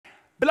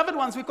Beloved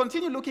ones, we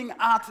continue looking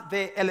at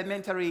the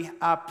elementary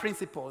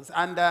principles.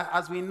 And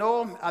as we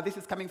know, this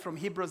is coming from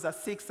Hebrews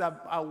 6,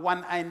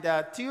 1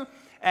 and 2.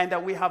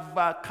 And we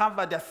have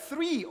covered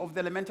 3 of the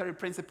elementary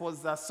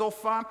principles so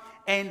far.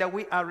 And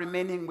we are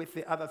remaining with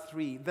the other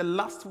 3. The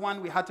last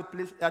one, we had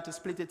to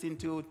split it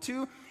into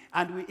 2.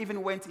 And we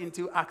even went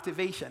into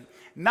activation.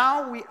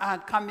 Now we are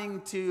coming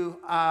to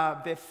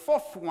the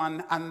 4th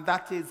one, and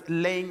that is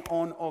laying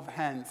on of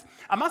hands.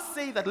 I must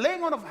say that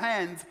laying on of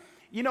hands,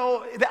 you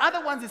know, the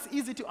other ones is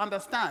easy to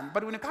understand.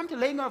 But when you come to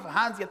laying on of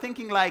hands, you're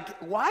thinking like,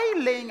 why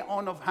laying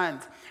on of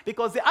hands?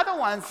 Because the other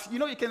ones, you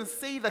know, you can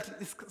see that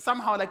it's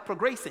somehow like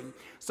progressing.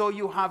 So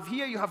you have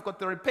here, you have got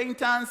the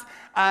repentance,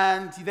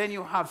 and then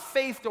you have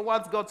faith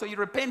towards God. So you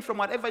repent from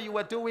whatever you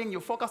were doing, you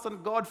focus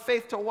on God,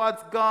 faith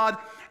towards God,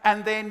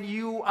 and then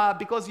you,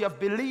 because you have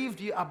believed,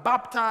 you are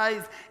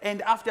baptized,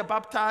 and after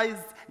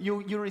baptized,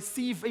 you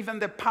receive even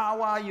the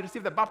power, you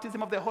receive the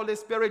baptism of the Holy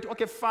Spirit.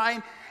 Okay,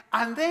 fine.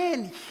 And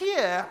then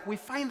here, we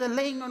find the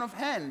laying on of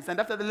hands. And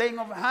after the laying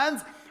of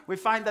hands, we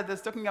find that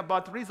there's talking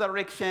about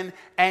resurrection,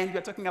 and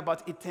we're talking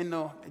about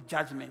eternal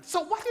judgment.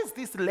 So what is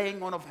this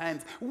laying on of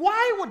hands?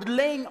 Why would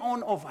laying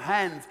on of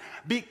hands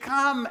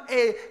become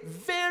a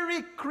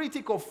very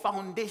critical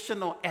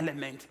foundational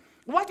element?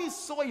 What is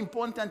so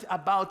important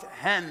about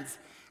hands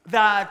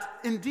that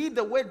indeed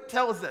the word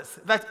tells us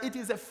that it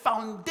is a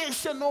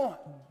foundational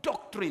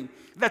doctrine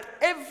that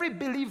every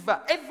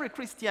believer, every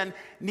Christian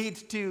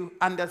needs to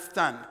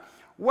understand?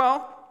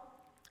 Well,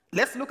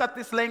 let's look at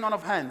this laying on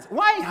of hands.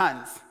 Why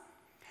hands?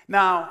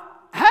 Now,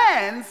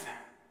 hands,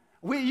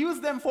 we use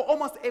them for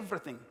almost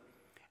everything.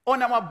 On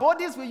our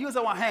bodies, we use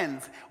our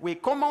hands. We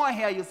comb our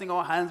hair using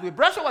our hands. We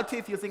brush our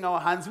teeth using our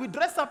hands. We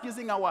dress up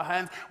using our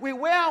hands. We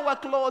wear our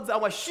clothes,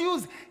 our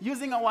shoes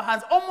using our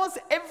hands. Almost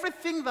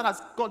everything that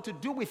has got to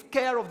do with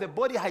care of the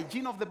body,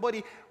 hygiene of the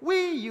body,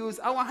 we use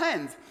our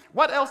hands.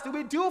 What else do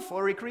we do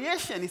for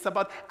recreation? It's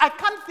about, I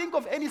can't think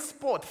of any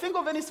sport. Think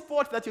of any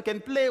sport that you can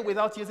play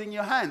without using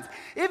your hands.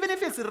 Even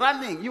if it's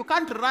running, you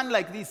can't run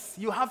like this.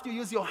 You have to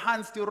use your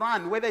hands to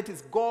run, whether it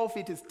is golf,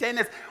 it is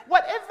tennis,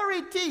 whatever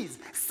it is.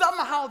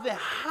 Somehow the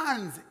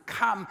hands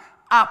come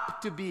up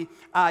to be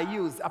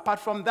used. Apart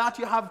from that,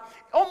 you have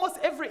almost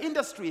every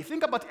industry.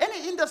 Think about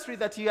any industry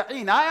that you are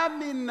in. I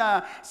am in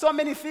so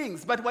many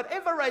things, but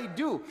whatever I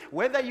do,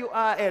 whether you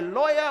are a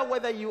lawyer,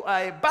 whether you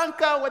are a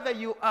banker, whether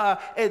you are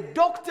a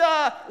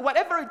doctor,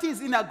 whatever it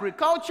is in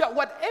agriculture,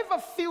 whatever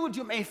field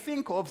you may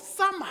think of,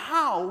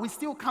 somehow we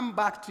still come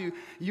back to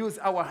use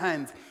our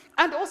hands.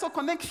 And also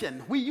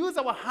connection. We use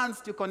our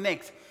hands to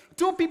connect.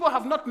 2 people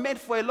have not met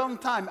for a long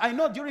time. I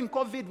know during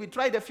COVID, we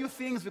tried a few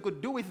things we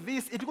could do with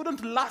this. It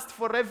wouldn't last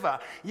forever.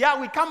 Yeah,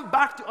 we come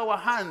back to our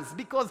hands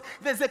because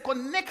there's a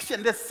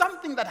connection. There's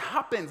something that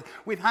happens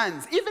with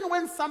hands. Even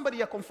when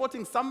you're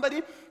comforting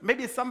somebody,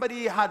 maybe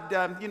somebody had,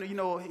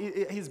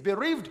 he's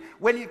bereaved.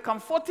 When you're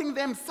comforting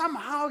them,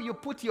 somehow you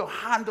put your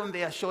hand on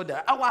their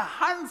shoulder. Our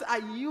hands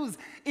are used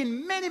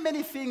in many,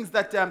 many things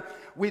that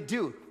we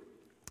do.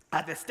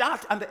 At the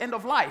start and the end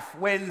of life,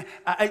 when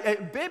a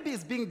baby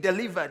is being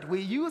delivered, we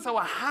use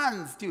our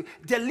hands to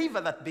deliver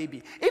that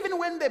baby. Even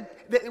when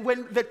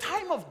the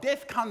time of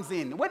death comes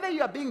in, whether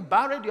you are being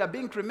buried, you are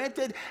being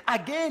cremated,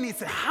 again,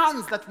 it's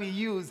hands that we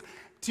use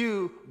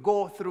to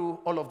go through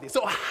all of this.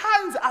 So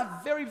hands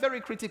are very,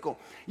 very critical.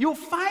 You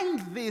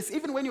find this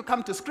even when you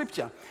come to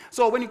Scripture.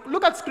 So when you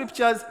look at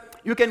Scriptures,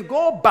 you can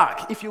go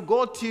back. If you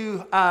go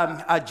to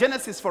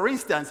Genesis, for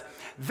instance,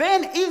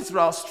 then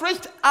Israel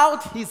stretched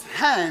out his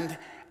hand,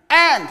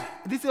 and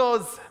this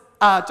was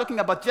talking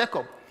about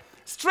Jacob.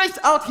 Stretched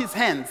out his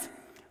hands.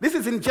 This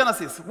is in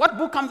Genesis. What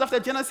book comes after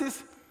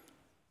Genesis?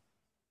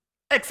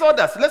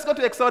 Exodus. Let's go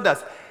to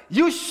Exodus.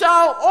 You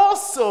shall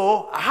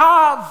also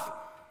have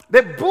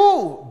the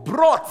bull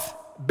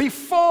brought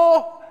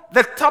before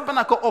the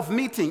tabernacle of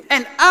meeting,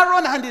 and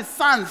Aaron and his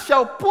sons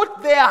shall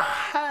put their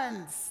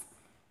hands.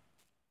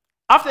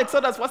 After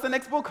Exodus, what's the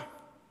next book?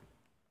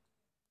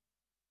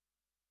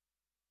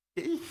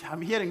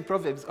 I'm hearing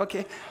Proverbs.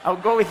 Okay, I'll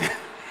go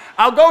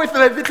with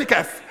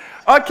Leviticus.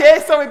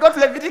 Okay, so we got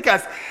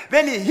Leviticus.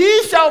 Then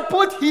he shall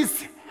put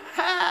his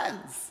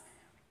hands.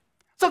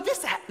 So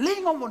this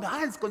laying on the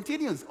hands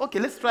continues. Okay,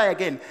 let's try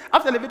again.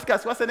 After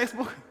Leviticus, what's the next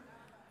book?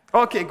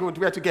 Okay, good,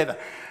 we are together.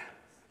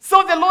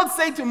 So the Lord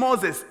said to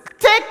Moses,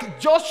 take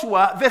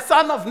Joshua, the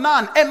son of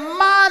Nun, a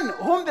man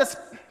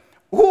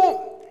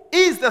who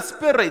is the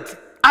Spirit,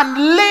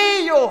 and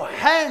lay your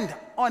hand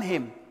on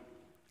him.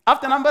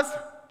 After Numbers?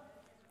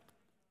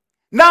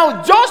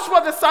 Now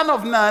Joshua the son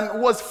of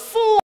Nun was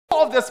full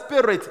of the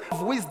spirit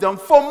of wisdom,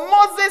 for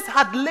Moses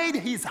had laid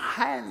his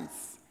hands.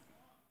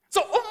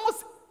 So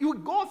almost you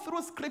go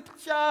through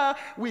Scripture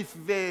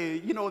with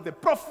the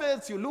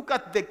prophets, you look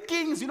at the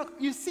kings,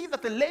 you see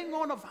that the laying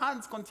on of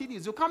hands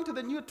continues. You come to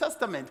the New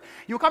Testament,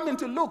 you come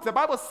into Luke, the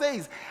Bible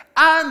says,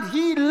 and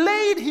he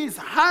laid his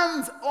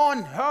hands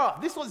on her.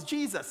 This was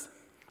Jesus.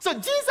 So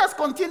Jesus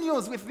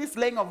continues with this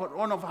laying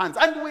on of hands.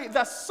 And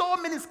there are so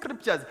many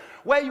scriptures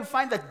where you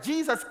find that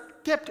Jesus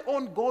kept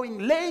on going,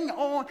 laying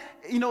on,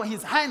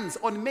 his hands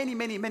on many,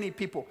 many, many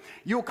people.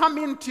 You come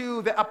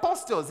into the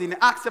apostles in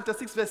Acts chapter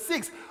 6, verse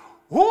 6,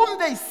 whom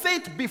they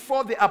set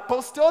before the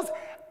apostles,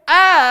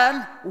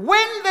 and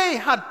when they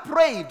had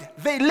prayed,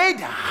 they laid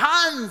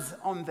hands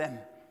on them.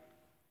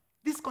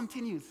 This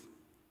continues.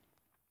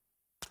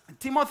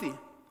 Timothy,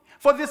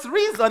 for this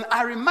reason,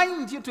 I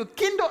remind you to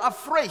kindle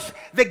afresh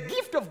the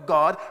gift of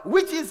God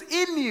which is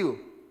in you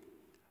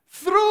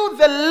through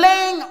the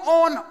laying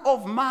on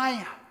of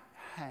my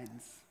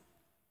hands.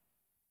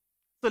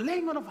 So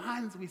laying on of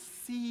hands, we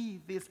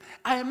see this.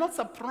 I am not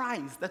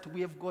surprised that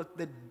we have got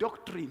the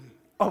doctrine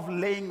of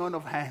laying on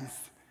of hands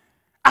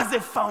as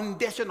a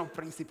foundational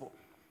principle,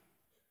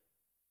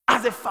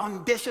 as a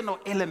foundational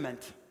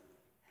element.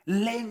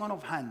 Laying on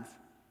of hands.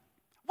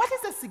 What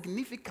is the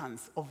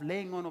significance of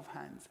laying on of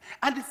hands?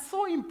 And it's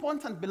so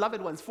important, beloved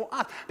ones, for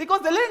us,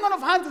 because the laying on of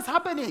hands is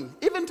happening.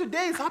 Even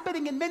today, it's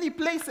happening in many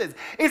places.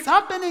 It's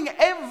happening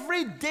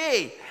every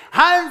day.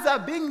 Hands are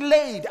being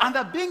laid, and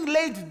they're being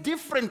laid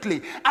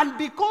differently. And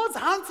because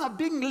hands are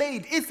being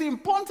laid, it's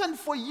important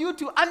for you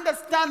to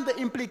understand the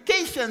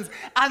implications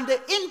and the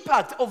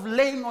impact of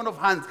laying on of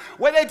hands.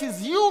 Whether it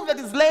is you that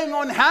is laying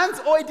on hands,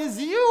 or it is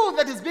you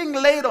that is being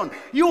laid on,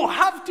 you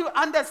have to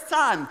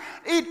understand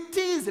it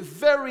is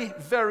very,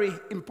 very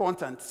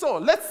important. So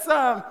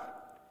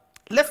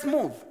let's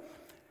move.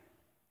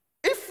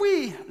 If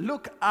we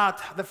look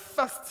at the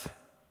first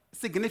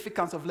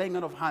significance of laying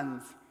on of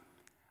hands,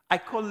 I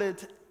call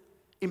it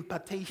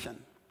impartation.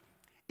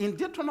 In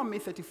Deuteronomy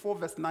 34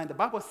 verse 9, the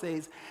Bible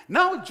says,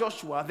 now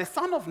Joshua, the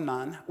son of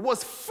Nun,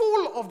 was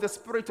full of the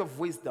spirit of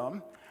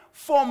wisdom,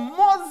 for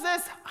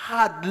Moses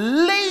had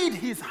laid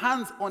his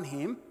hands on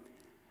him,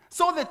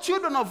 so the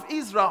children of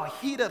Israel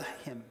heeded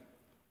him.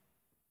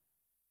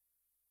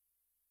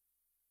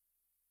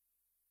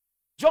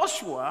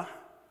 Joshua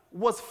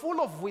was full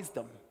of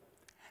wisdom.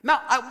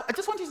 Now, I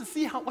just want you to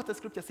see what the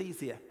scripture says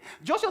here.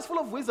 Joshua was full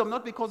of wisdom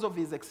not because of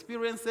his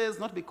experiences,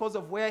 not because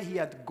of where he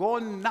had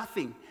gone,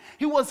 nothing.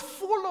 He was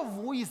full of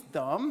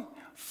wisdom,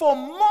 for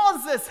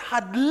Moses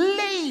had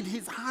laid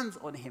his hands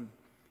on him.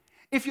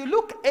 If you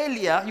look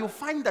earlier, you'll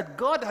find that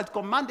God had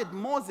commanded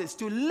Moses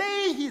to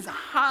lay his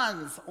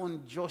hands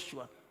on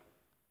Joshua.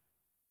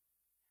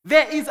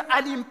 There is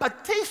an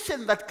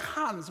impartation that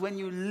comes when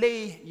you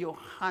lay your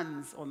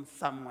hands on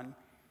someone.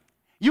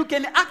 You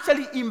can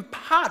actually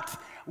impart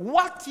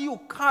what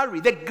you carry,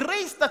 the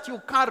grace that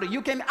you carry.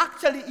 You can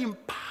actually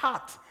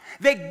impart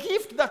the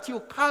gift that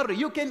you carry.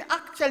 You can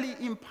actually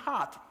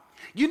impart.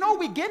 You know,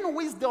 we gain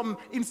wisdom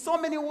in so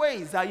many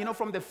ways,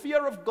 from the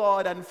fear of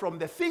God and from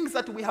the things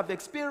that we have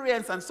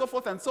experienced and so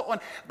forth and so on.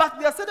 But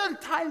there are certain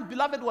times,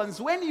 beloved ones,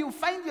 when you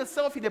find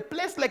yourself in a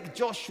place like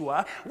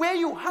Joshua, where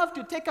you have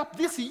to take up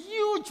this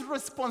huge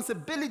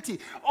responsibility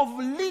of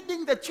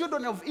leading the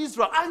children of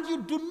Israel, and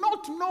you do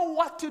not know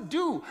what to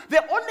do.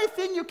 The only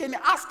thing you can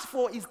ask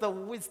for is the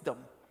wisdom.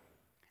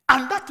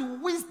 And that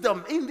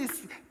wisdom, in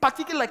this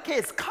particular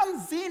case,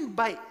 comes in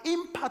by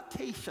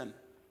impartation.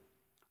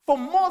 For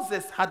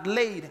Moses had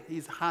laid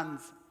his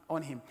hands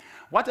on him.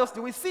 What else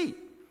do we see?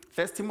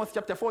 1 Timothy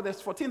chapter 4,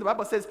 verse 14, the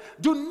Bible says,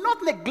 do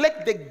not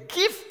neglect the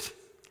gift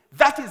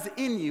that is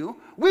in you,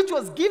 which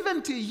was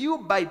given to you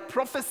by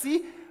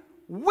prophecy,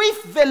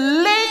 with the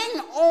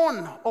laying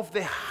on of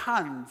the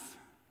hands.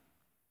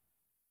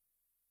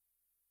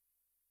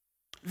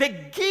 The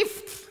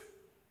gift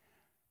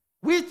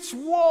which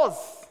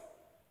was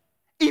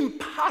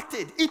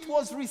imparted, it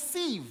was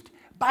received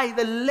by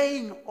the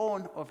laying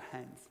on of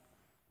hands.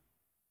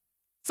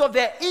 So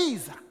there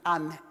is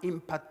an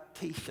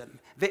impartation.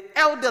 The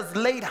elders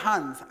laid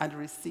hands and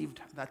received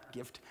that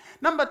gift.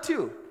 Number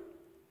 2,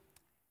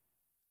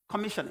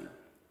 commissioning.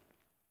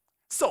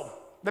 So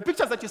the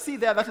pictures that you see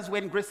there, that is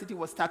when Grace City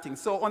was starting.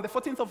 So on the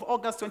 14th of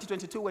August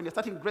 2022, when you're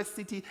starting Grace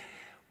City,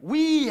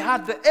 we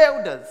had the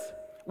elders,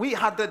 we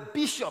had the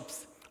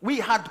bishops, we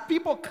had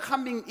people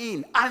coming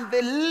in, and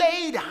they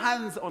laid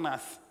hands on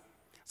us.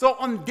 So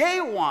on day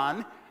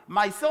 1,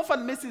 myself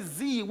and Mrs.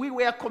 Z, we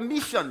were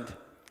commissioned.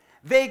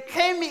 They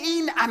came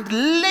in and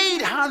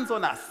laid hands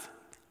on us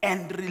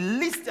and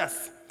released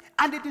us.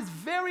 And it is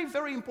very,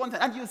 very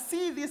important. And you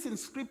see this in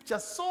scripture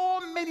so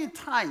many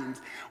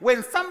times.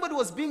 When somebody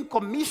was being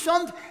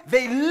commissioned,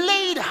 they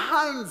laid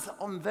hands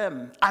on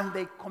them and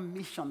they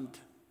commissioned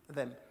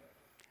them.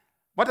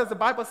 What does the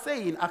Bible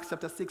say in Acts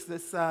chapter 6,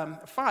 verse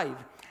 5?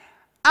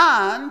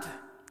 And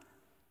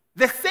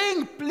the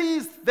saying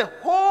pleased the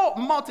whole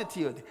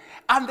multitude,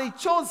 and they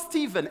chose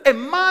Stephen, a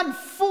man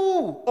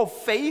full of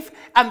faith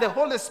and the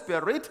Holy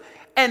Spirit,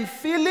 and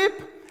Philip,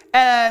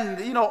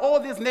 and all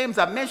these names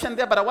are mentioned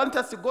there, but I want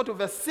us to go to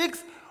verse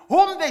 6,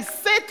 whom they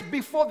set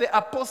before the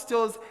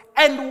apostles,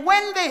 and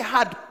when they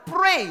had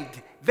prayed,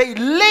 they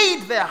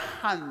laid their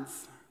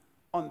hands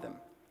on them.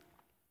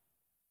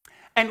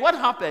 And what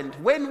happened?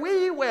 When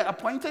we were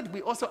appointed,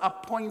 we also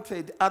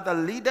appointed other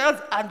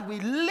leaders, and we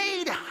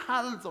laid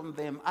hands on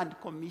them and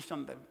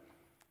commissioned them.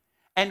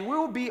 And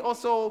we'll be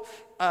also,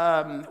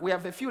 we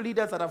have a few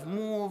leaders that have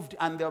moved,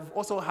 and they've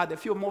also had a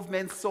few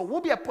movements. So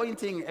we'll be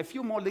appointing a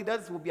few more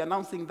leaders. We'll be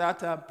announcing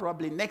that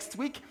probably next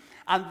week.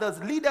 And those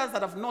leaders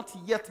that have not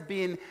yet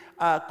been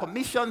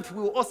commissioned,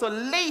 we'll also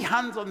lay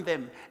hands on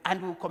them and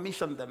we'll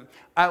commission them.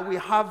 We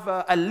have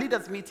a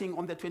leaders meeting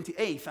on the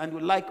 28th, and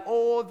we'd like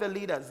all the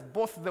leaders,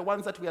 both the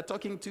ones that we are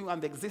talking to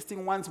and the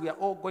existing ones, we are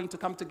all going to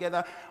come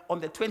together on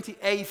the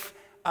 28th.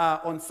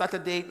 On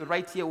Saturday,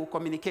 right here, we'll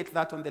communicate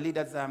that on the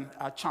leaders'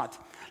 chart.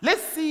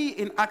 Let's see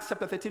in Acts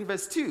chapter 13,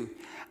 verse 2.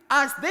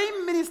 As they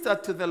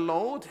ministered to the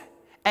Lord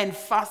and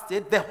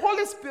fasted, the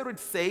Holy Spirit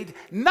said,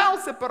 now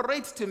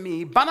separate to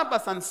me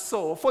Barnabas and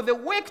Saul for the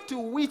work to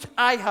which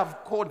I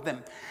have called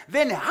them.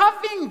 Then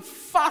having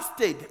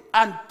fasted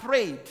and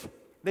prayed,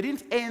 they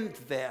didn't end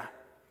there,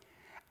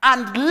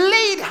 and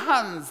laid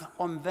hands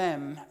on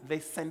them, they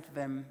sent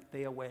them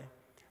their way.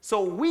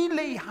 So we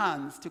lay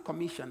hands to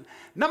commission.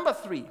 Number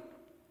 3.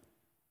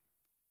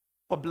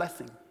 For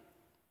blessing.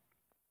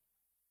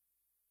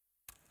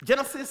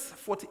 Genesis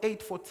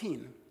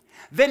 48:14.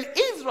 Then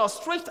Israel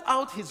stretched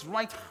out his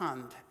right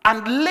hand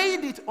and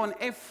laid it on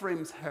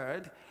Ephraim's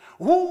herd,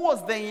 who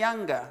was the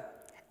younger,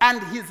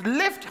 and his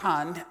left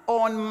hand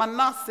on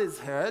Manasseh's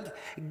herd,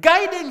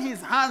 guiding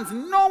his hands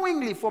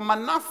knowingly, for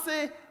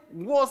Manasseh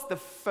was the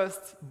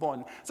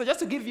firstborn. So just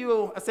to give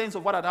you a sense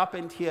of what had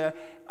happened here,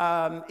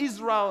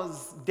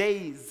 Israel's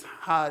days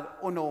had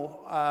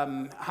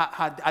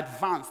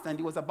advanced, and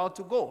he was about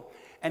to go.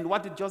 And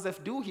what did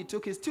Joseph do? He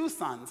took his 2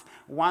 sons.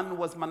 One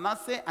was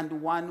Manasseh,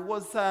 and one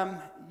was,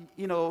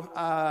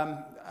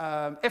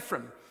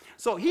 Ephraim.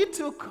 So he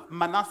took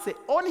Manasseh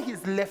on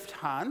his left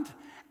hand,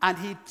 and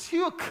he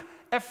took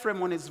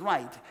Ephraim on his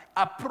right,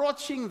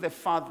 approaching the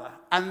father.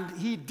 And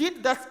he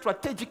did that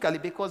strategically,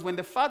 because when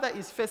the father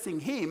is facing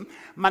him,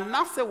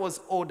 Manasseh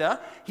was older.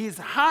 His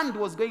hand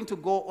was going to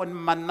go on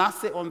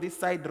Manasseh on this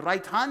side,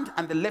 right hand,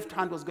 and the left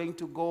hand was going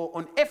to go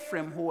on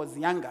Ephraim, who was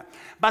younger.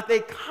 But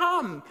they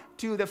come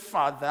to the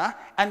father,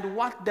 and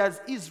what does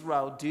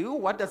Israel do?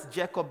 What does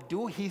Jacob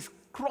do? He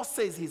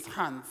crosses his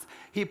hands.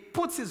 He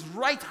puts his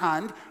right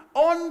hand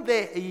on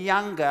the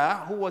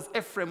younger, who was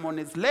Ephraim, on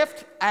his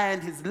left,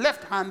 and his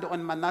left hand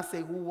on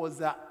Manasseh, who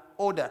was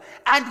older.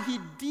 And he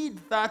did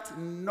that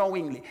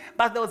knowingly.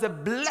 But there was a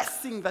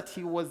blessing that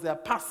he was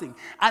passing.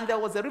 And there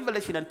was a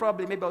revelation, and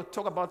probably maybe I'll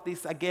talk about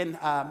this again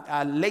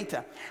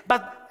later.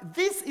 But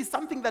this is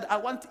something that I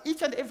want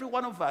each and every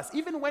one of us,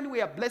 even when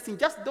we are blessing,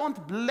 just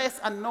don't bless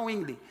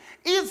unknowingly.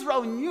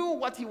 Israel knew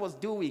what he was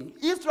doing.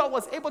 Israel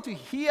was able to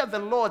hear the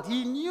Lord.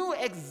 He knew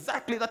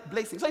exactly that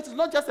blessing. So it's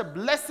not just a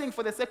blessing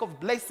for the sake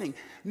of blessing.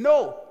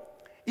 No.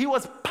 He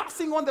was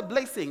passing on the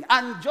blessing.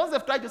 And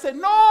Joseph tried to say,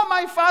 no,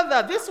 my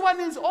father, this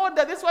one is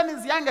older, this one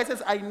is younger. He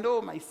says, I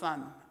know, my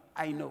son,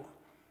 I know.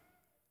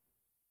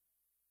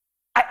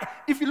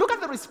 If you look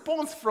at the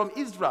response from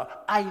Israel,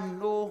 I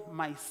know,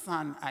 my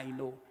son, I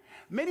know.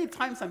 Many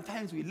times,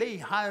 sometimes we lay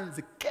hands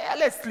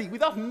carelessly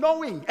without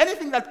knowing.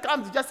 Anything that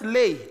comes, just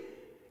lay.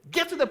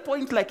 Get to the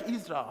point like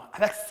Israel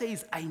that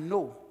says, I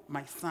know,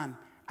 my son,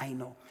 I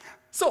know.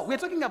 So we're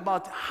talking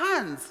about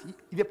hands,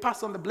 they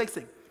pass on the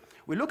blessing.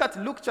 We look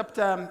at Luke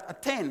chapter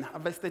 10,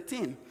 verse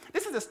 13.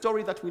 This is a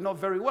story that we know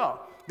very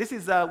well. This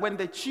is when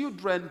the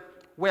children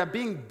were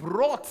being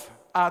brought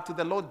to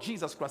the Lord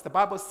Jesus Christ. The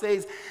Bible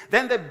says,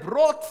 then they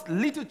brought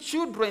little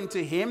children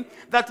to him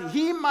that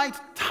he might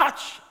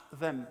touch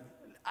them.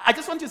 I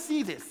just want to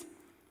see this.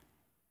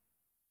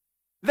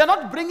 They're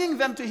not bringing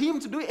them to him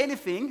to do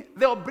anything.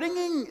 They're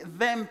bringing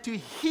them to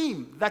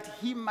him that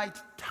he might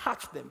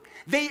touch them.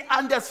 They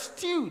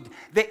understood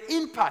the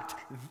impact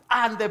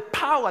and the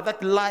power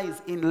that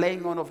lies in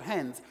laying on of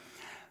hands.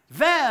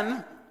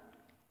 But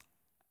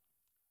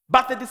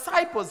the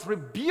disciples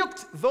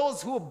rebuked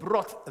those who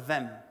brought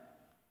them.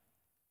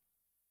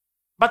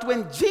 But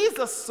when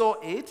Jesus saw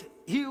it,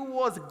 he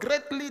was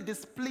greatly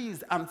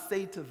displeased and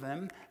said to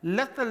them,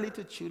 let the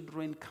little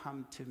children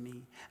come to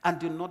me, and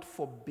do not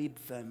forbid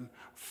them,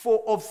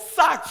 for of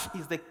such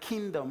is the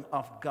kingdom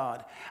of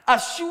God.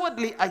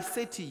 Assuredly, I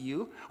say to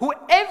you,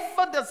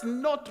 whoever does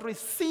not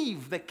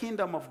receive the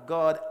kingdom of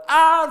God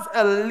as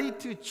a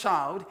little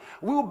child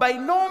will by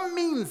no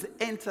means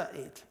enter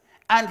it.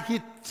 And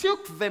he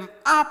took them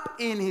up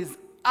in his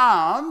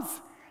arms,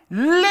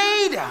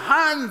 laid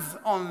hands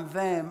on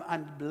them,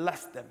 and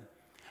blessed them.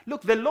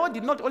 Look, the Lord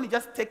did not only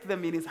just take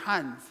them in his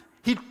hands.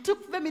 He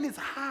took them in his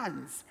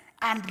hands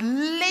and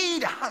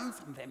laid hands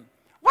on them.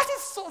 What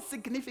is so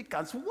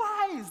significant?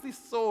 Why is this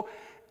so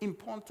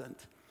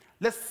important?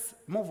 Let's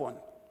move on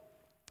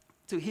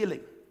to healing.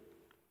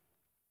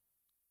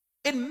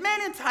 In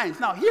many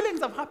times, now healings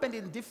have happened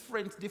in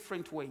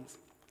different ways.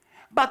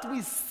 But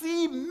we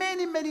see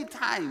many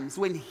times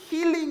when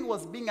healing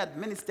was being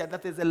administered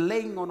that there's a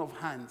laying on of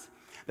hands.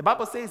 The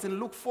Bible says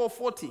in Luke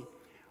 4:40,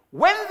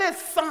 when the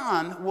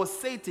sun was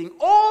setting,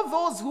 all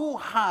those who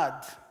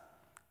had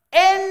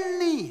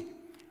any...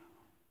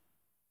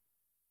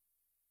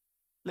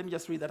 Let me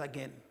just read that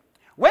again.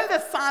 When the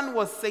sun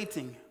was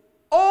setting,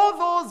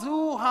 all those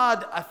who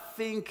had,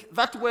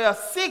 that were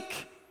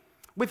sick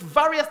with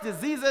various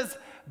diseases,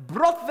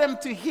 brought them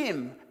to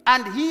him,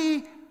 and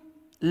he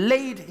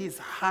laid his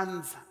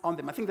hands on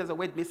them. I think there's a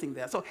word missing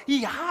there. So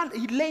he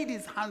laid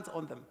his hands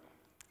on them.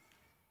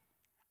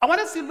 I want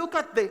us to look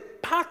at the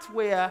part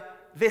where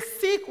the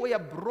sick were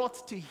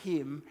brought to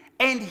him,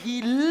 and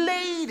he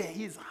laid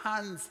his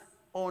hands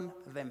on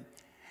them.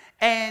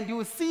 And you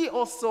will see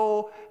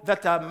also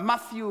that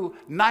Matthew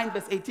 9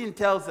 verse 18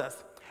 tells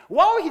us,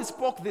 while he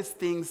spoke these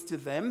things to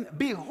them,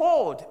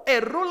 behold,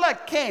 a ruler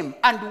came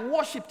and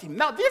worshipped him.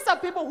 Now, these are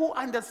people who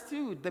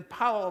understood the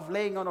power of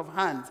laying on of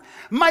hands.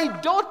 My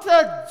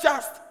daughter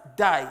just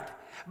died,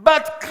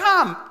 but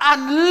come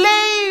and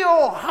lay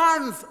your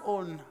hands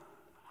on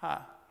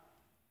her.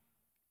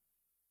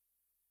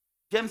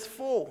 James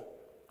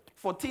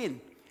 4:14.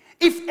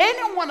 If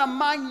anyone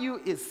among you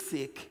is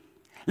sick,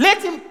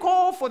 let him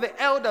call for the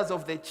elders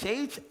of the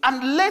church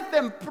and let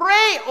them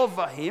pray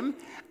over him,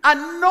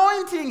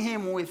 anointing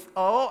him with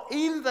oil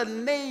in the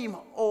name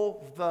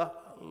of the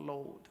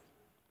Lord.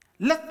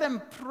 Let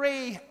them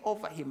pray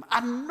over him,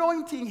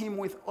 anointing him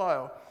with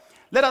oil.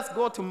 Let us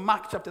go to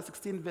Mark chapter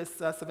 16, verse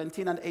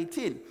 17 and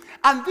 18.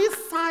 And these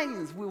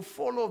signs will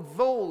follow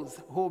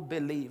those who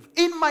believe.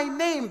 In my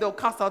name they'll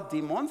cast out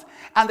demons,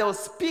 and they will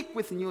speak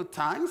with new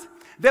tongues.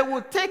 They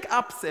will take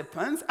up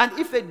serpents, and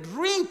if they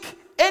drink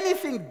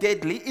anything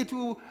deadly, it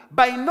will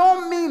by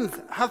no means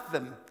hurt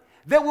them.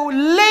 They will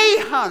lay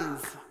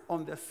hands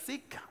on the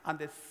sick, and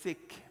the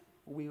sick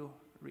will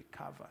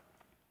recover.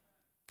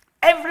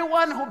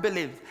 Everyone who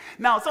believes.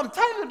 Now,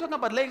 sometimes we're talking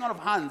about laying on of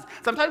hands.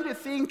 Sometimes we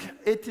think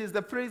it is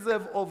the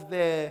preserve of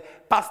the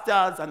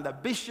pastors and the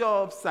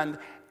bishops, and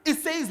it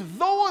says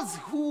those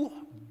who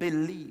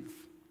believe.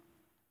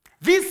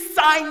 These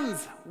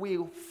signs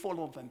will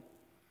follow them.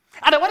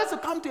 And I want us to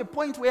come to a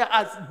point where,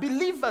 as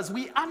believers,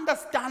 we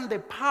understand the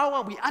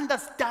power, we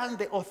understand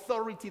the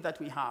authority that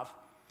we have.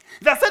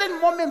 There are certain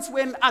moments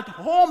when at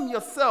home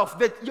yourself,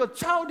 that your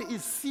child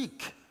is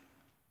sick.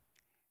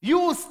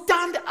 You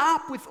stand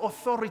up with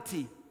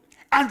authority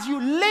and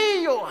you lay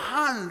your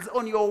hands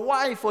on your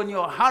wife, on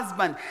your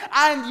husband,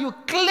 and you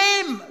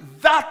claim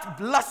that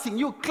blessing.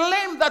 You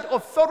claim that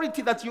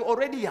authority that you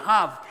already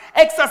have.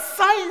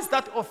 Exercise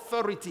that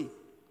authority.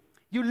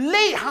 You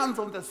lay hands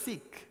on the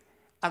sick,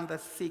 and the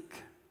sick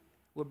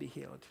will be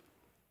healed.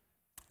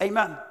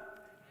 Amen.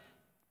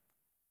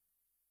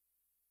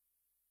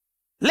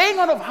 Laying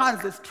on of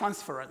hands is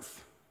transference.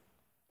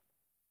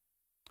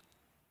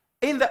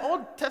 In the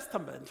Old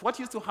Testament, what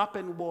used to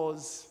happen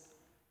was,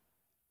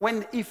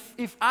 when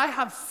if I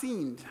have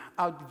sinned,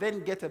 I would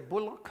then get a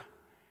bullock,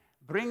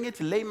 bring it,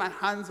 lay my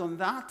hands on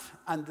that,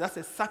 and that's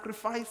a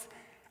sacrifice.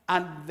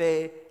 And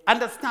the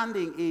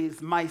understanding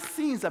is my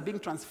sins are being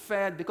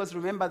transferred, because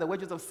remember, the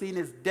wages of sin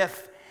is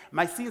death.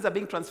 My sins are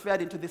being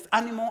transferred into this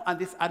animal, and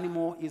this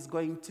animal is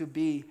going to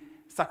be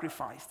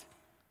sacrificed.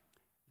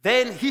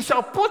 Then he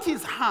shall put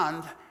his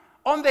hand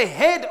on the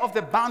head of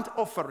the burnt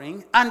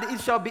offering, and it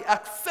shall be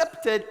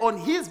accepted on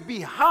his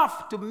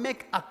behalf to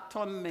make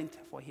atonement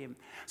for him.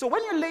 So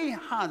when you lay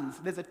hands,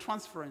 there's a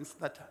transference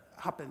that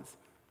happens.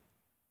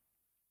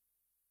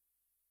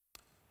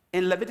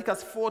 In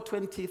Leviticus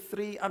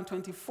 4:23 and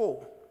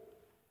 24.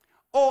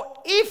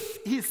 Or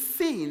if his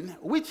sin,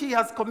 which he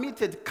has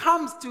committed,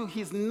 comes to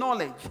his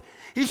knowledge,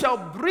 he shall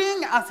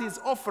bring as his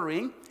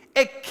offering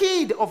a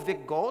kid of the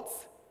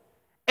goats,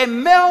 a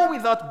male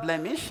without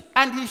blemish,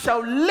 and he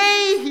shall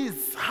lay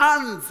his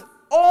hands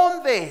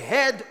on the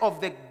head of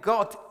the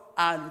goat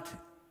and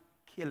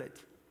kill it.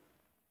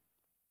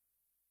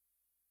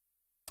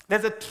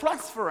 There's a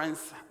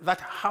transference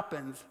that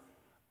happens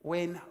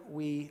when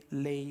we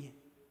lay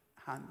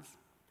hands.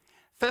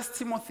 1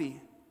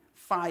 Timothy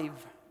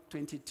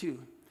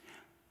 5:22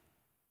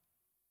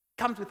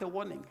 comes with a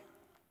warning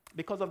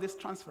because of this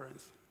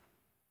transference.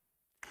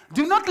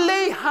 Do not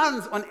lay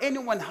hands on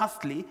anyone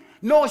hastily,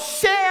 nor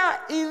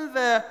share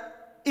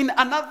in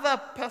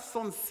another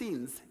person's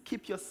sins.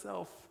 Keep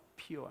yourself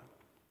pure.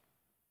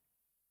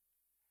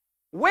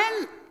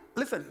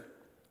 Listen,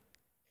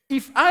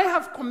 if I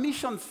have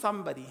commissioned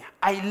somebody,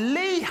 I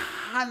lay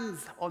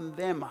hands on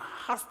them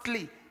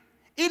hastily,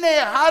 in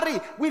a hurry,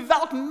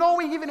 without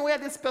knowing even where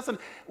this person,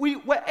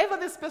 wherever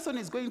this person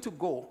is going to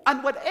go,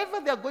 and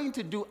whatever they're going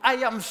to do, I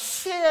am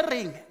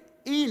sharing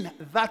in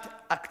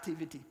that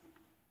activity.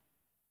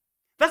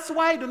 That's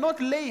why do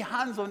not lay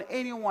hands on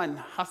anyone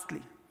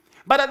hastily.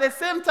 But at the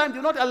same time,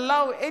 do not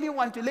allow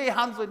anyone to lay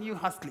hands on you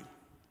hastily.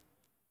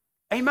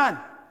 Amen.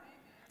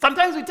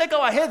 Sometimes we take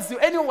our heads to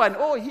anyone,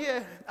 oh,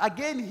 here,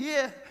 again,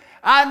 here,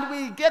 and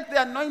we get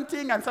the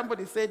anointing, and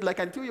somebody said, like,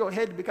 until your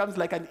head becomes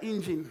like an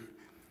engine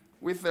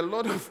with a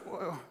lot of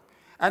oil,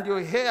 and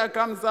your hair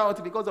comes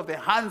out because of the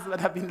hands that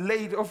have been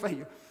laid over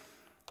you.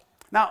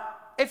 Now,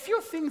 a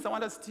few things I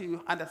want us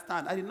to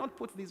understand. I did not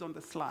put these on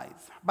the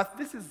slides, but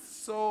this is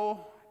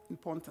so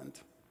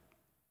important.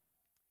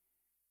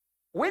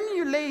 When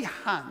you lay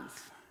hands,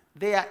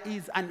 there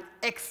is an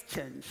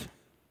exchange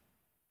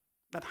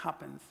that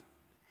happens.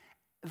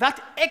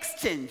 That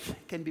exchange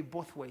can be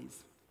both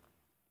ways.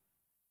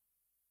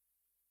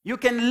 You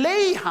can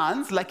lay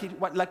hands,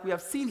 like we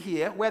have seen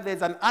here, where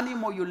there's an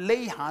animal, you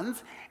lay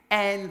hands,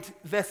 and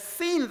the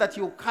sin that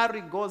you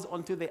carry goes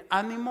onto the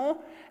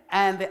animal,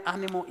 and the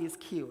animal is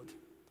killed.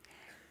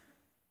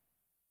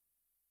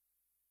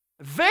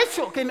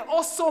 Virtue can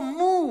also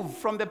move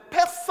from the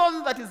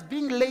person that is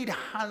being laid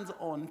hands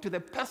on to the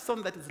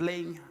person that is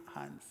laying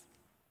hands.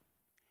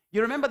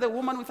 You remember the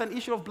woman with an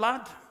issue of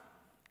blood?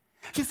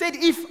 She said,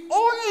 if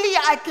only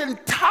I can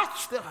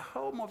touch the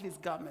hem of his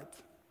garment.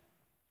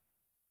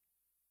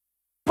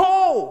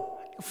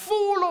 Paul,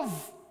 full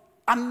of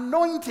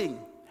anointing.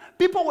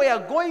 People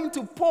were going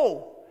to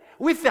Paul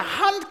with the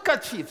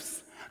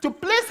handkerchiefs, to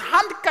place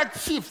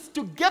handkerchiefs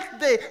to get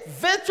the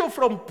virtue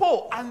from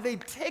Paul, and they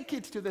take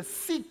it to the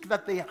sick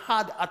that they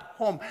had at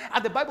home.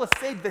 And the Bible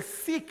said the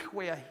sick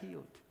were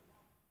healed.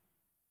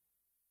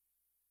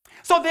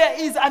 So there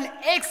is an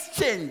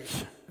exchange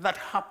that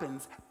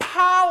happens.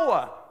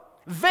 Power,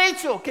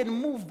 virtue can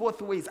move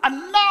both ways.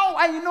 And now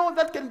I know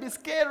that can be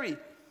scary.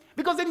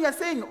 Because then you're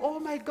saying, oh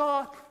my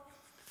God,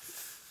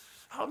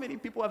 how many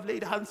people have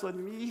laid hands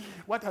on me?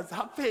 What has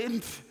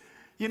happened?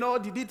 You know,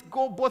 did it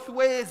go both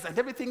ways and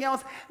everything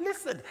else?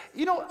 Listen,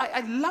 you know,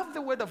 I love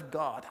the word of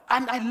God.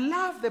 And I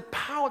love the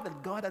power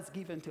that God has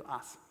given to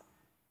us.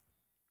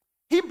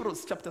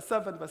 Hebrews chapter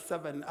 7, verse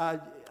 7.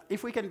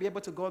 If we can be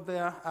able to go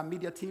there, our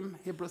media team,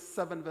 Hebrews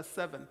 7, verse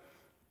 7.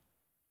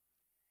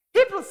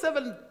 Hebrews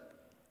 7,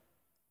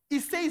 it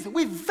says,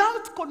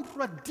 without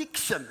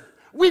contradiction,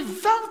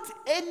 without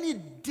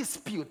any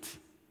dispute,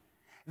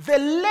 the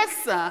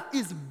lesser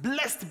is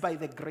blessed by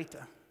the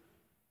greater.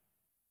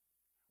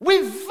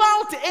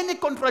 Without any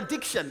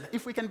contradiction,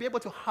 if we can be able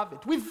to have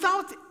it,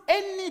 without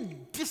any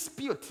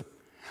dispute.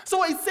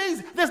 So it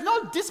says, there's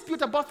no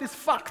dispute about this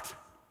fact.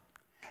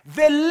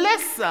 The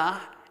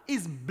lesser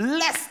is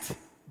blessed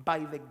by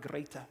the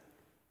greater.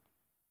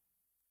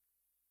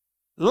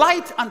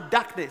 Light and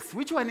darkness,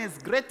 which one is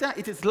greater?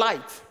 It is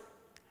light.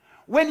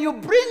 When you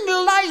bring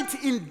light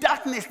in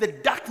darkness, the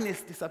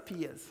darkness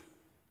disappears.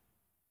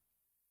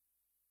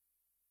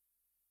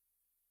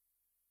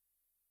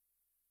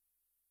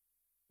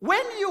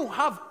 When you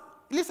have,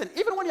 listen,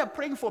 even when you're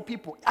praying for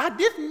people,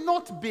 had it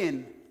not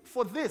been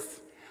for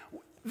this,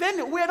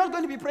 then we're not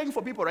going to be praying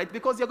for people, right?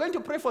 Because you're going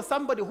to pray for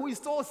somebody who is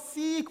so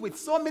sick with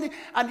so many,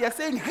 and you're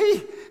saying,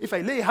 hey, if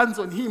I lay hands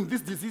on him,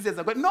 these diseases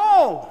are going.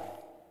 No!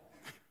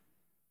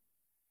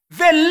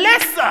 The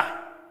lesser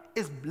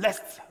is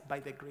blessed by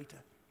the greater.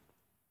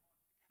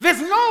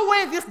 There's no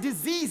way this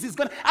disease is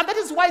going to, and that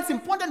is why it's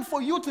important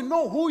for you to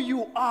know who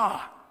you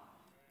are.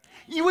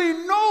 You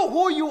will know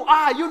who you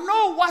are. You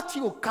know what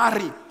you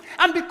carry.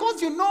 And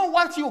because you know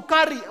what you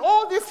carry,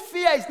 all this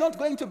fear is not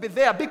going to be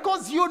there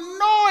because you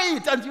know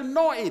it and you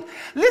know it.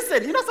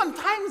 Listen, you know,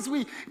 sometimes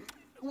when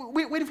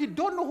we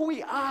don't know who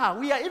we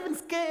are even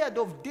scared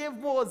of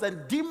devils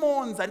and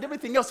demons and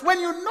everything else. When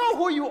you know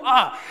who you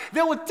are,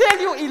 they will tell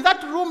you in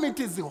that room it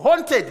is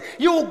haunted.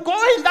 You will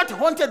go in that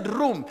haunted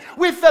room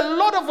with a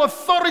lot of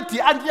authority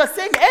and you're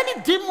saying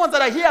any demons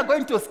that are here are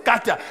going to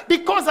scatter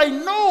because I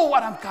know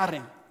what I'm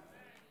carrying.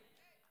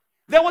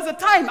 There was a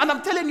time, and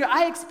I'm telling you,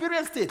 I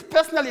experienced it,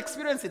 personally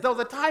experienced it. There was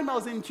a time I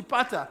was in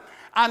Chipata,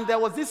 and there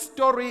was this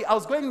story. I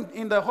was going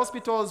in the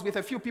hospitals with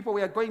a few people.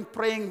 We were going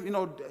praying,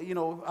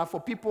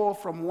 for people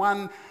from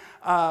one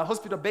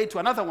hospital bed to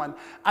another one.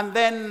 And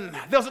then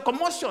there was a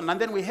commotion, and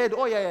then we heard,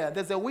 oh yeah,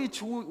 there's a witch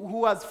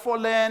who has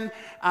fallen,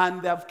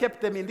 and they've kept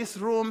them in this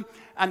room,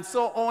 and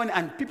so on.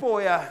 And people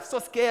were so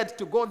scared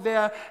to go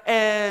there,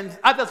 and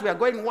others were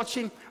going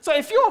watching. So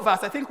a few of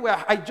us, I think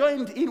I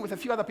joined in with a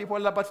few other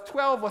people, about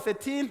 12 or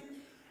 13.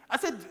 I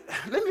said,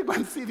 let me go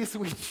and see this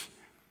witch.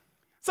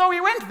 So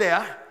we went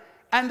there,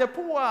 and the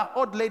poor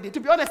old lady, to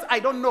be honest, I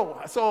don't know.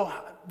 So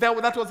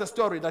that was the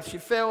story, that she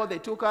fell, they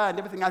took her and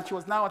everything else. She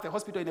was now at the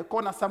hospital in a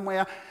corner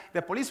somewhere.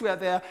 The police were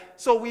there.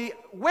 So we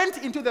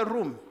went into the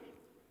room.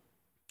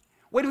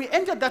 When we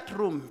entered that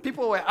room,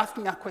 people were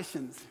asking her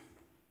questions.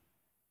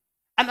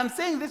 And I'm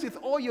saying this with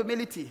all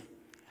humility.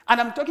 And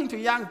I'm talking to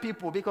young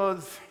people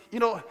because,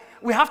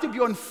 we have to be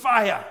on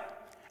fire.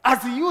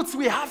 As youths,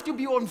 we have to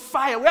be on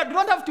fire. We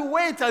don't have to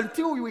wait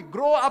until we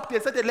grow up to a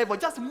certain level.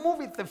 Just move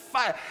with the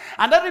fire.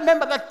 And I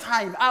remember that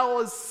time. I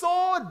was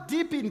so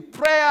deep in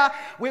prayer.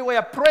 We were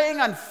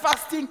praying and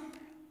fasting.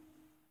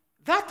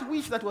 That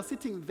witch that was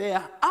sitting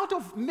there, out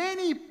of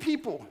many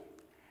people,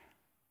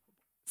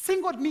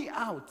 singled me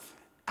out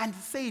and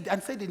said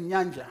in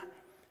Nyanja,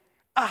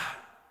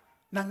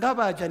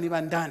 Nangaba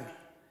Janibandani.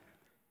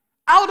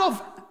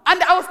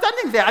 And I was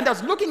standing there and I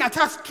was looking at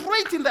her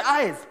straight in the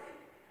eyes.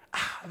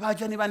 I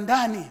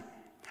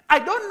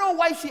don't know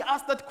why she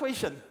asked that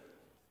question.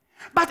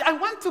 But I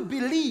want to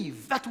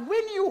believe that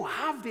when you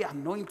have the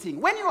anointing,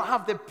 when you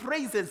have the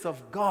presence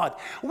of God,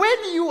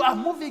 when you are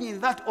moving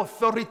in that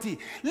authority,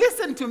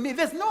 listen to me,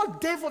 there's no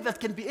devil that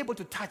can be able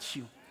to touch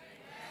you.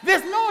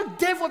 There's no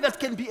devil that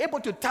can be able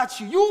to touch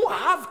you. You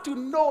have to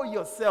know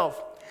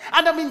yourself.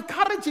 And I'm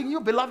encouraging you,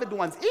 beloved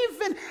ones,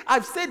 even,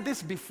 I've said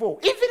this before,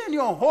 even in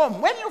your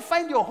home, when you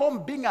find your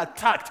home being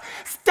attacked,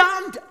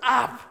 stand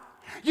up.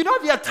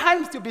 There are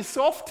times to be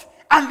soft,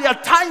 And there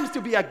are times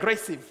to be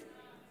aggressive.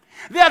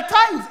 There are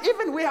times,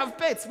 even we have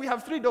pets, we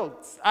have 3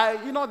 dogs.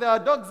 There are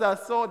dogs that are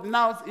so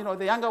now,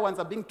 the younger ones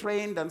are being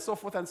trained and so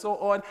forth and so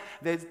on.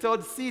 They're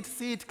told,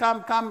 sit,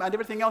 come, and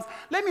everything else.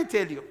 Let me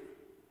tell you,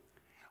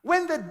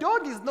 when the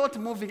dog is not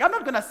moving, I'm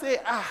not going to say,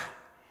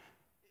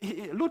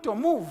 Luto,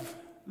 move.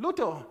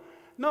 Luto,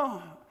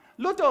 no.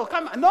 Luto,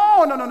 come.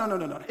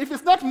 No. If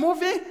it's not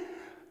moving,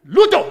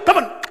 Luto, come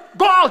on,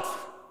 go out.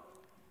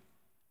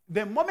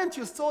 The moment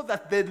you saw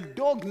that the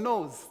dog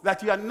knows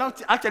that you are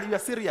not, actually you are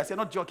serious, you're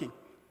not joking.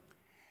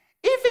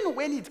 Even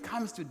when it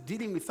comes to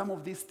dealing with some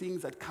of these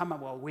things that come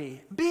our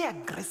way, be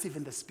aggressive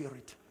in the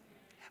spirit.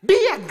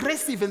 Be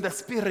aggressive in the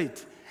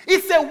spirit.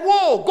 It's a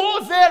war.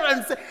 Go there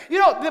and say,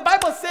 the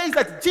Bible says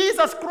that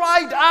Jesus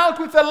cried out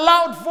with a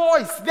loud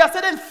voice. There are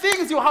certain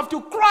things you have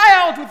to cry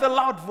out with a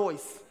loud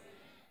voice.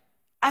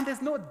 And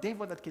there's no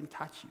devil that can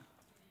touch you.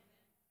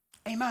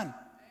 Amen.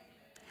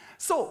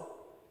 So,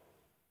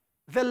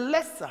 the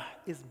lesser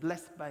is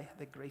blessed by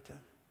the greater.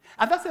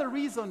 And that's the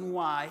reason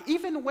why,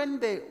 even when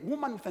the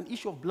woman with an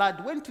issue of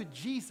blood went to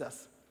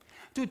Jesus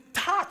to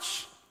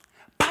touch,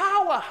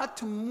 power had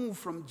to move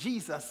from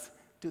Jesus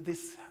to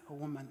this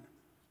woman.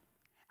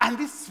 And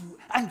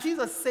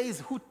Jesus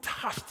says, who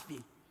touched me?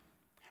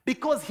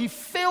 Because he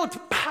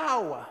felt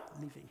power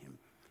leaving him.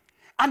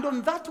 And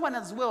on that one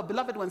as well,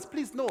 beloved ones,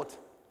 please note,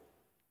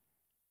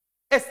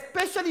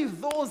 especially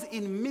those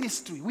in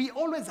ministry, we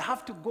always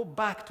have to go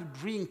back to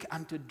drink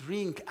and to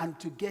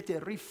get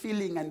a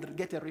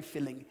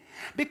refilling.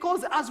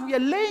 Because as we are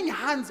laying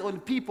hands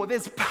on people,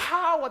 there's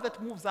power that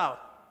moves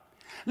out.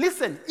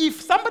 Listen,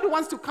 if somebody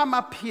wants to come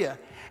up here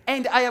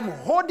and I am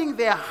holding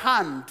their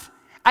hand,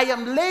 I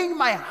am laying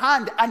my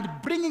hand and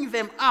bringing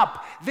them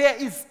up, there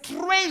is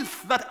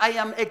strength that I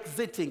am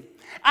exiting.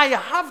 I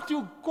have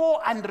to go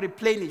and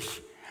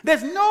replenish.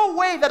 There's no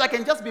way that I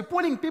can just be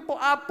pulling people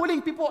up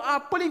without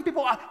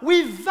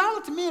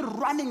me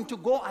running to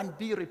go and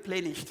be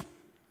replenished.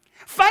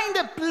 Find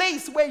a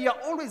place where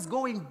you're always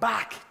going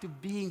back to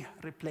being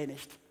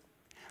replenished.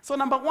 So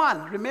number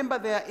 1, remember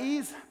there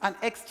is an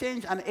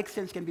exchange, and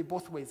exchange can be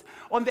both ways.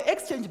 On the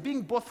exchange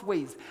being both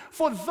ways,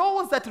 for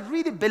those that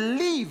really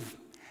believe,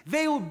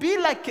 they will be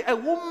like a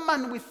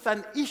woman with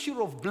an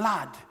issue of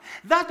blood.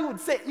 That would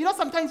say,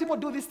 sometimes people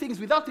do these things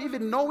without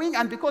even knowing,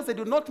 and because they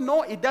do not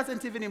know, it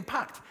doesn't even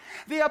impact.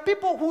 There are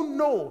people who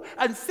know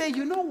and say,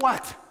 you know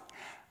what?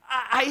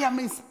 I am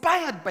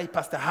inspired by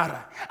Pastor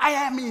Hara. I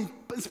am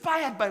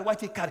inspired by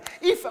what he carries.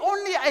 If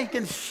only I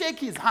can shake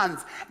his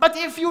hands. But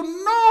if you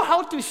know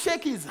how to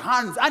shake his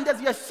hands, and as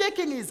you're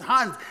shaking his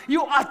hands,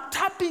 you are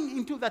tapping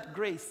into that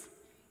grace.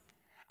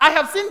 I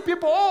have seen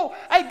people,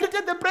 I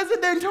greeted the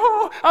president,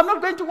 I'm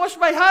not going to wash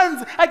my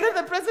hands. I greeted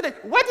the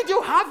president. What did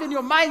you have in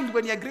your mind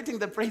when you're greeting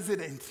the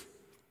president?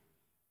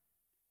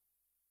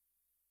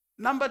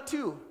 Number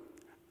 2,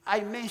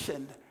 I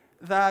mentioned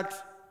that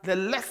the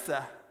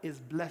lesser is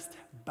blessed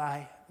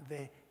by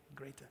the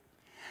greater.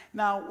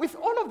 Now, with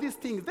all of these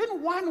things,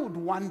 then one would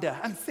wonder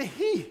and say,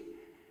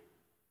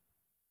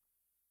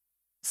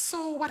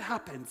 so what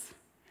happens?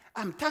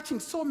 I'm touching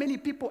so many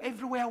people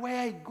everywhere where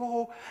I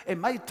go.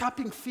 Am I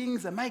tapping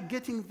things? Am I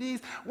getting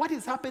this? What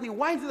is happening?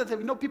 Why is it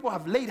that people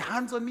have laid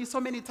hands on me so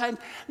many times?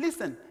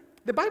 Listen,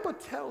 the Bible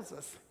tells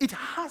us it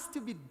has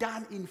to be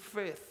done in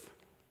faith.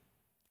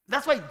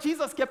 That's why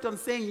Jesus kept on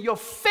saying, your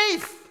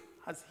faith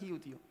has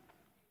healed you.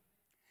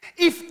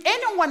 If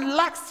anyone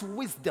lacks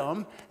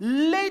wisdom,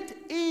 let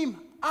him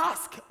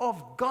ask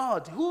of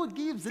God, who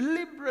gives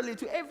liberally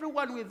to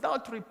everyone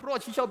without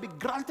reproach. He shall be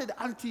granted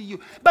unto you.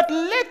 But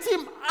let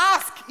him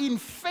ask in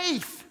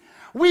faith,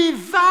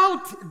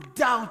 without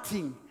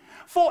doubting.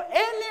 For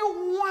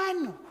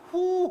anyone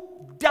who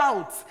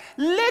doubts,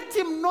 let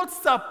him not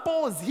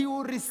suppose he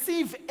will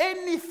receive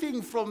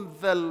anything from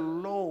the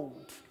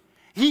Lord.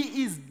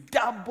 He is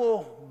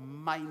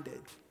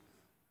double-minded.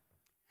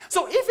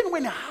 So even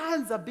when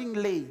hands are being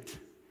laid,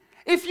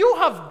 if you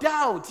have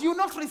doubt, you will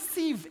not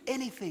receive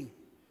anything.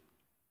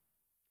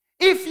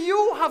 If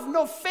you have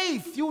no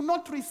faith, you will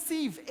not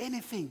receive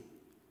anything.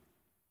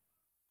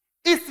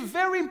 It's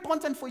very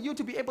important for you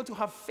to be able to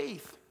have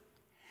faith.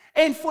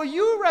 And for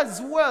you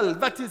as well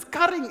that is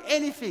carrying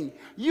anything,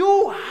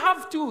 you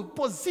have to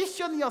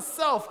position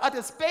yourself at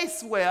a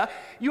space where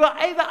you are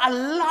either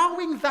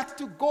allowing that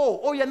to go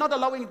or you're not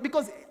allowing it.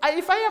 Because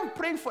if I am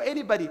praying for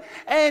anybody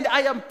and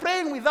I am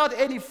praying without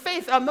any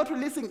faith, I'm not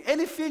releasing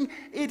anything.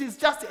 It is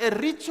just a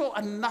ritual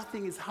and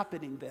nothing is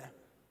happening there.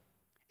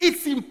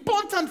 It's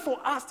important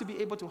for us to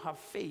be able to have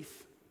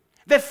faith.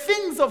 The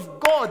things of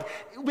God,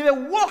 with the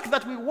walk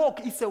that we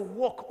walk, is a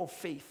walk of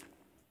faith.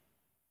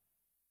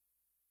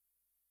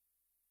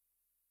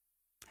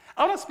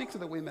 I want to speak to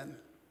the women.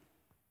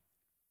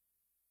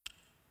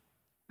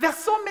 There are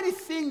so many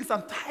things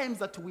sometimes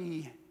that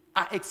we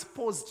are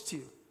exposed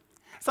to.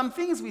 Some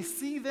things we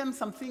see them,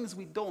 some things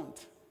we don't.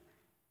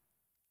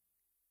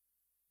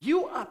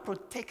 You are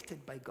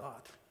protected by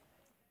God.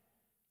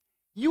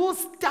 You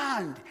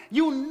stand.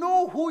 You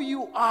know who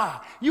you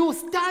are. You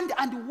stand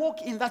and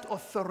walk in that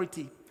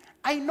authority.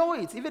 I know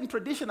it. Even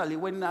traditionally,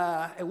 when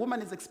a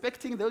woman is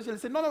expecting, they usually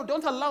say, no,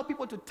 don't allow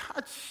people to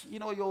touch,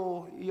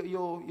 your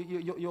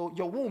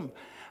womb,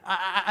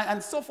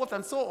 and so forth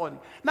and so on.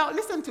 Now,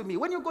 listen to me.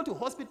 When you go to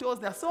hospitals,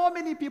 there are so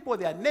many people.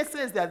 There are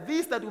nurses. There are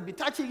this that will be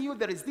touching you.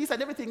 There is this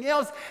and everything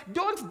else.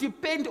 Don't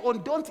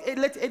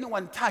let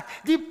anyone touch.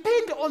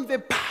 Depend on the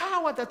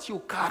power that you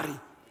carry.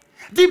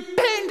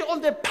 Depend on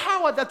the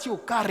power that you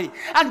carry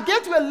and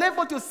get to a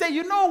level to say,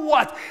 you know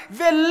what?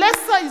 The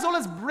lesser is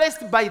always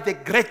blessed by the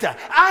greater.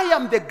 I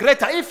am the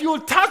greater. If you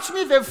touch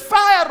me, the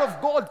fire of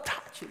God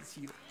touches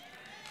you.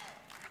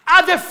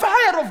 And the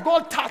fire of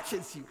God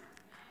touches you.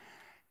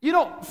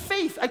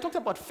 Faith, I talked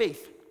about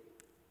faith.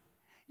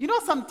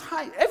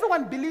 Sometimes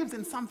everyone believes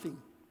in something.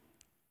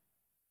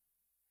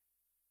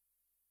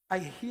 I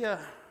hear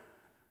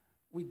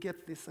we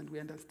get this and we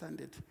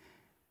understand it.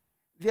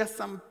 There are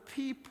some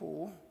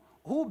people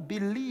who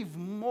believe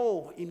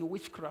more in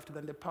witchcraft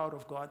than the power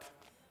of God.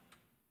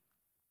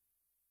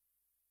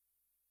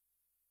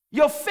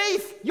 Your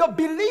faith, your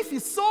belief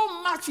is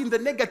so much in the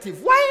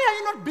negative. Why are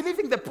you not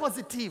believing the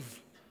positive?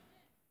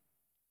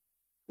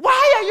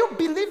 Why are you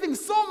believing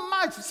so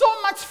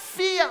much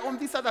fear on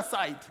this other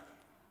side?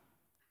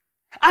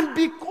 And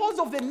because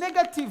of the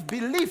negative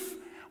belief,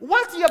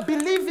 what you're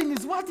believing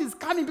is what is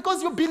coming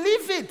because you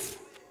believe it.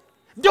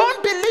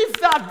 Don't believe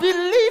that.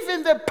 Believe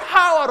in the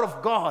power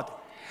of God.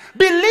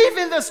 Believe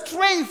in the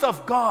strength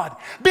of God.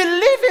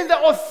 Believe in the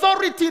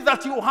authority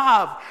that you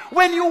have.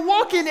 When you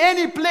walk in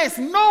any place,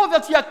 know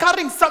that you are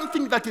carrying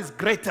something that is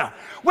greater.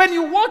 When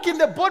you walk in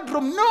the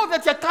boardroom, know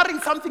that you are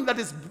carrying something that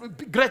is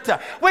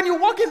greater. When you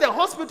walk in the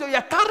hospital, you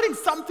are carrying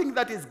something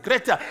that is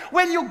greater.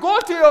 When you go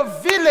to your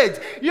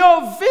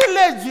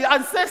village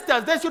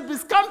ancestors, they should be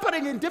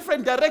scampering in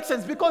different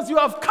directions because you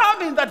have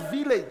come in that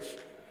village.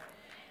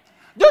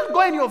 Don't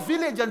go in your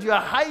village and you are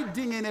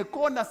hiding in a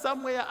corner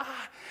somewhere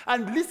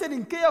and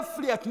listening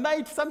carefully at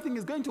night. Something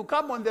is going to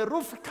come on the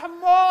roof.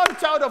 Come on,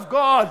 child of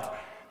God.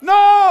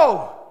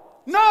 No.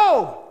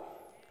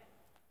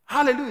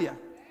 Hallelujah.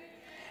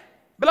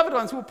 Beloved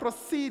ones, we'll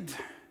proceed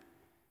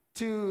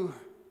to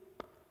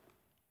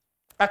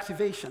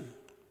activation.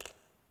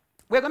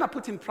 We're going to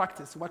put in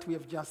practice what we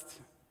have just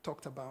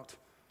talked about.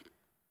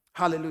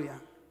 Hallelujah.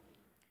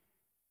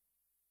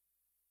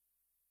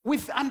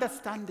 With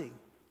understanding.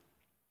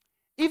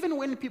 Even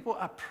when people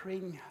are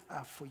praying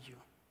for you,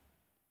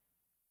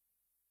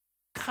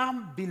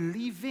 come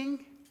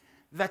believing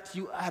that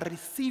you are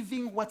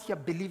receiving what you're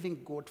believing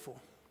God for.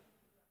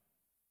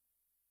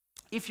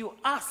 If you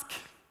ask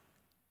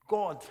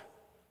God,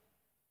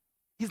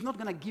 He's not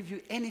going to give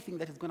you anything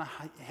that is going to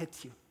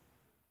hurt you.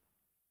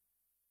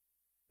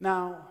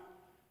 Now,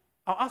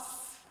 I'll ask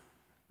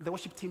the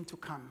worship team to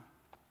come.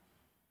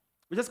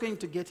 We're just going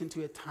to get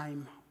into a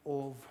time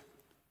of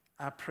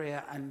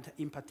prayer and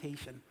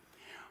impartation.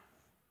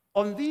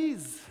 On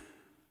these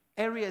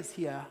areas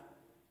here,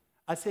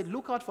 I said,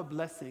 look out for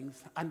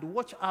blessings and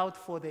watch out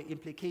for the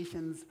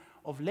implications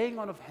of laying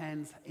on of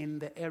hands in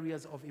the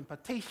areas of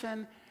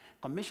impartation,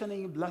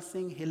 commissioning,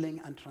 blessing, healing,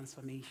 and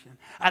transformation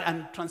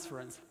and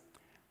transference.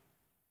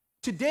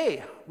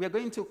 Today, we are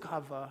going to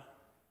cover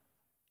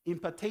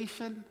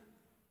impartation.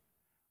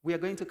 We are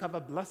going to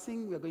cover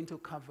blessing. We are going to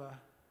cover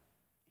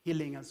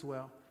healing as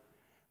well.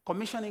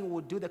 Commissioning,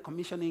 we'll do the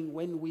commissioning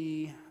when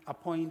we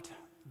appoint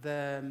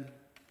the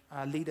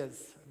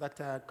leaders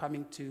that are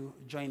coming to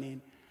join in.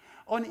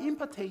 On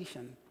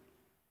impartation,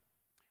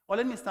 or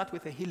let me start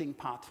with the healing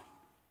part.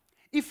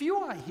 If you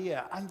are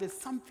here and there's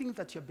something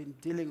that you've been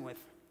dealing with,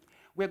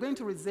 we're going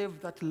to reserve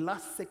that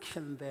last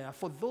section there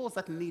for those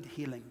that need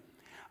healing.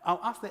 I'll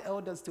ask the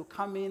elders to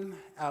come in.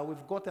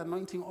 We've got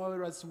anointing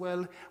oil as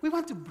well. We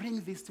want to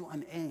bring this to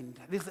an end.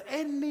 If there's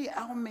any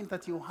ailment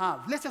that you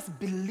have, let's just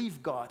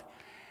believe God.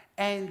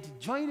 And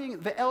joining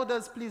the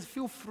elders, please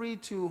feel free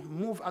to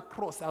move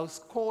across. I'll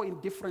score in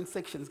different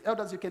sections.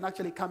 Elders, you can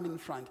actually come in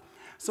front.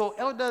 So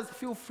elders,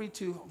 feel free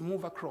to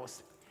move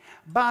across.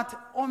 But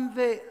on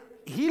the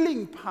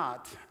healing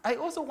part, I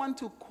also want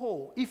to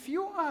call, if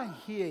you are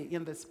here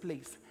in this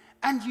place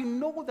and you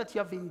know that you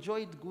have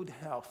enjoyed good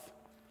health,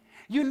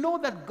 you know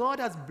that God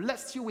has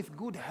blessed you with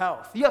good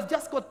health. You have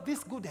just got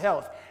this good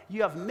health.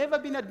 You have never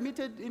been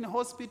admitted in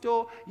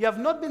hospital. You have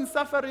not been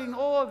suffering,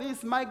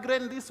 this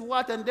migraine, this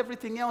what, and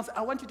everything else.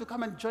 I want you to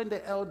come and join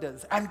the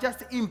elders and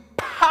just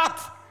impart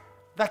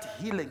that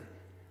healing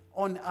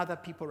on other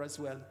people as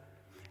well.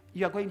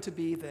 You are going to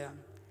be there.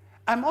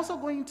 I'm also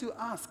going to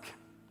ask,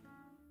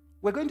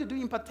 we're going to do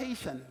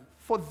impartation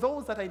for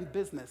those that are in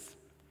business.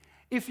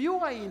 If you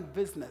are in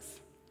business,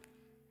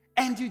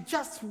 and you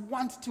just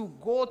want to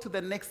go to the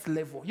next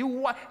level.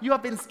 You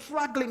have been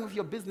struggling with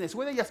your business.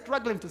 Whether you're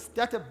struggling to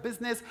start a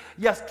business,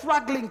 you're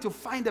struggling to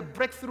find a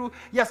breakthrough,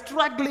 you're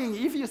struggling.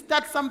 If you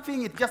start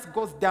something, it just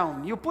goes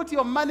down. You put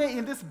your money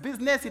in this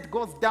business, it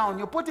goes down.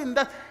 You put in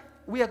that.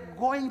 We are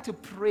going to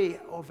pray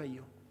over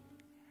you.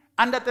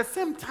 And at the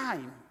same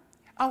time,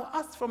 I'll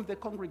ask from the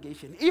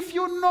congregation, if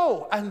you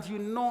know and you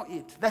know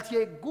it, that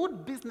you're a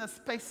good business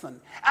person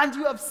and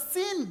you have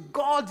seen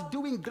God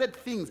doing great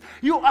things,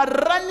 you are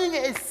running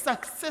a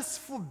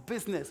successful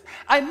business.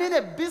 I mean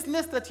a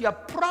business that you are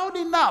proud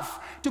enough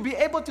to be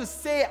able to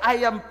say, I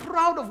am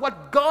proud of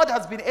what God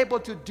has been able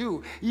to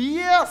do.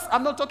 Yes,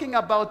 I'm not talking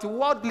about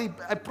worldly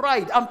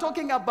pride. I'm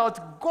talking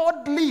about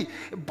godly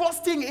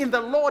boasting in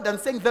the Lord and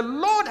saying, the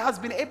Lord has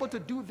been able to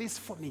do this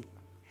for me.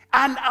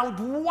 And I would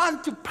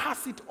want to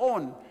pass it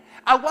on.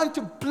 I want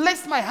to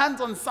place my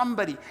hands on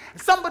somebody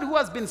who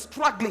has been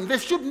struggling. They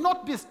should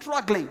not be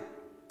struggling.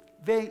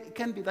 There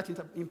can be that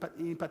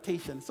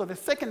impartation. So the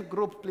second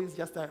group, please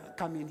just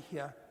come in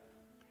here.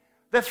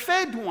 The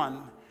third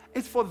one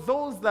is for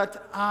those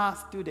that are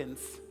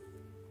students.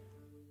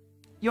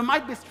 You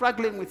might be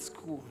struggling with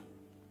school.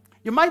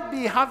 You might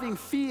be having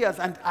fears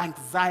and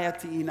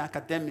anxiety in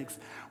academics,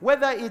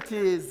 whether it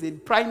is in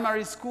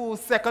primary school,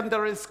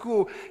 secondary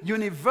school,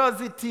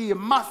 university,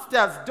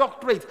 master's,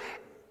 doctorate.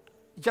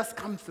 Just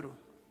come through.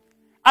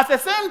 At the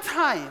same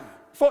time,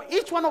 for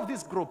each one of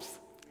these groups,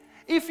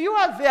 if you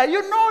are there,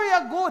 you know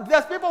you're good.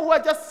 There's people who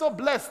are just so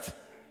blessed.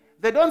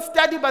 They don't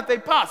study, but they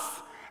pass.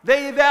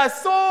 They are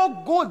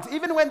so good.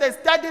 Even when they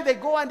study, they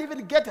go and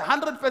even get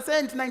 100%,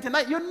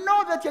 99%. You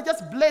know that you're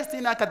just blessed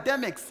in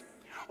academics.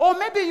 Or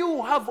maybe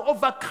you have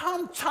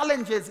overcome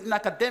challenges in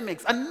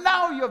academics, and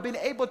now you've been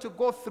able to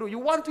go through. You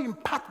want to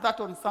impart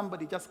that on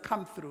somebody. Just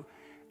come through,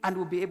 and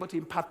we'll be able to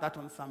impart that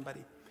on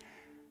somebody.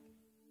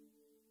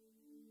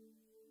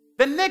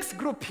 The next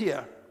group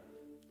here,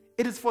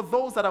 it is for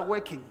those that are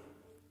working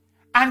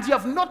and you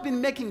have not been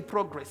making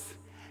progress.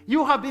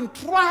 You have been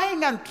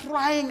trying and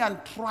trying and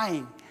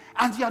trying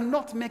and you are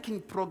not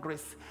making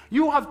progress.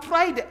 You have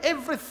tried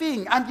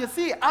everything and you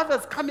see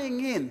others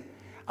coming in.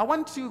 I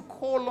want to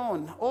call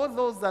on all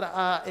those that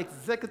are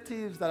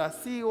executives, that are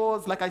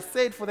CEOs. Like I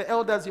said, for the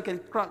elders, you can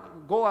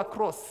go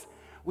across.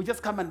 We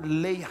just come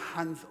and lay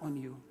hands on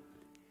you.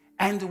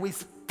 And we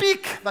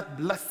speak that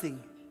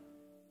blessing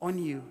on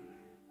you.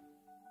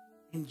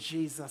 In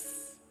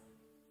Jesus'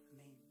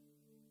 name.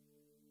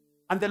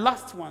 And the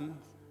last one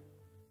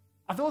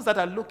are those that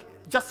are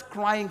just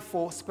crying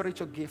for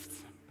spiritual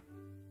gifts.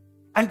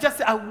 And just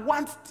say, I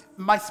want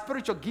my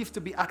spiritual gift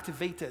to be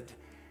activated.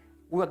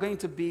 We are going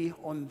to be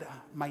on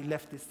my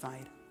left this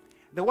side.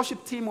 The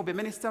worship team will be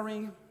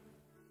ministering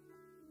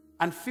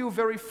and feel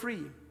very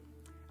free.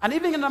 And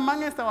even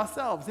amongst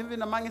ourselves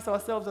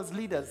as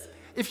leaders,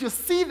 if you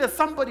see there's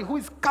somebody who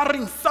is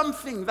carrying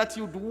something that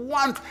you'd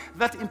want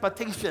that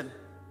impartation,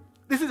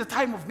 this is a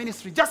time of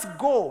ministry. Just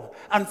go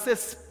and say,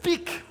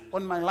 speak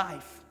on my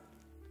life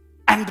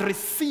and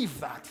receive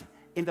that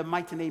in the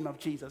mighty name of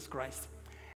Jesus Christ.